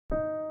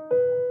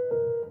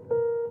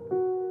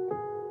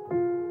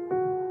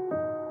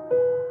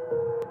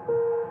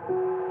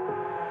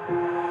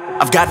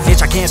I've got an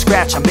itch I can't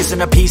scratch, I'm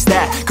missing a piece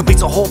that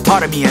completes a whole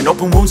part of me, an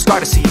open wound scar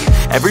to see.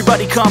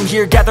 Everybody come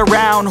here, gather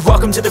round,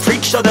 welcome to the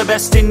freak show, the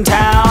best in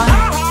town.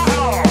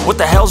 What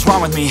the hell's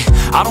wrong with me?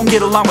 I don't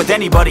get along with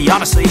anybody,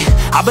 honestly.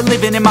 I've been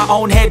living in my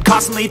own head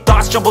constantly,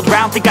 thoughts jumbled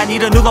round, think I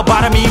need a new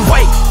lobotomy.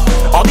 Wait,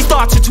 all these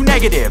thoughts are too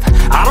negative,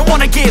 I don't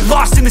wanna get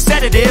lost in the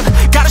sedative.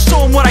 Gotta show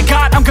them what I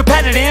got, I'm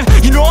competitive.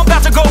 You know I'm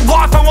about to go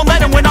off, I won't let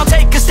them win, I'll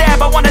take a stab.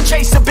 I wanna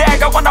chase a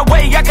bag, I want a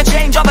way I can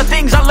change all the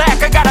things I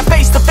lack. I gotta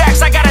face the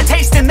facts, I got a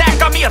taste in that.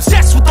 Got me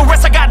obsessed with the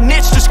rest, I got an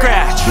itch to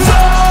scratch.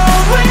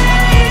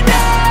 Slowing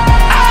down,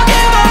 I'll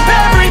give up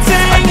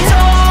everything.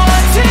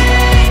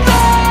 Daunting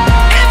thought,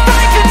 if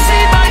I could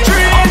see my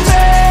dreams,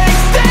 I'll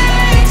make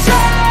things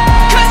right.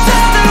 'Cause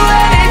I'll do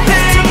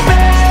anything to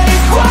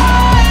make what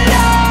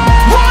I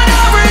want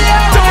a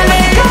reality. Don't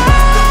let go,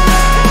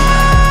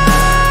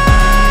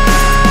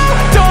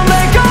 don't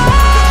let go.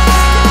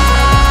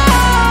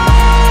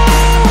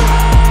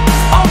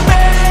 I'll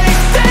make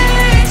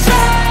things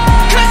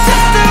right. 'Cause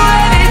I'll do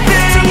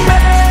anything to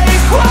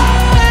make what I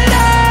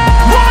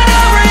want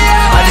a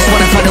reality. I just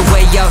wanna find a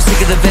way out,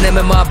 sick of the venom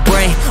in my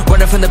brain.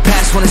 Running from the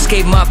past, wanna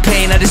escape my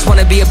pain. I just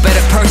wanna be a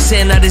better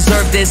person, I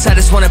deserve this. I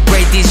just wanna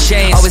break these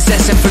chains. Always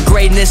asking for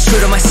greatness, true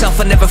to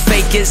myself, I never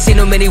fake it. Seen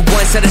too many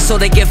once, I just so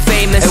they get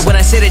famous. And when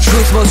I say the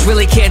truth, most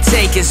really can't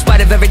take it. In spite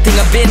of everything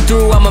I've been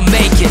through, I'ma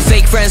make it.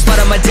 Fake friends, but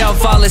on my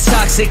downfall is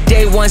toxic.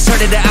 Day one,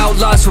 started to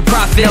outlaws for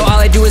profit. Now all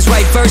I do is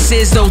write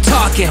verses, no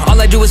talking. All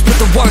I do is put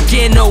the work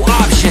in, no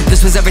option.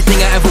 This was everything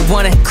I ever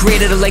wanted.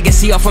 Created a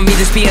legacy off of me,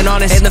 just being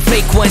honest. And the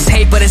fake ones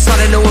hate, but it's all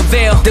to no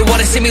avail. They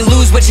wanna see me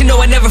lose, but you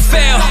know I never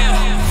fail.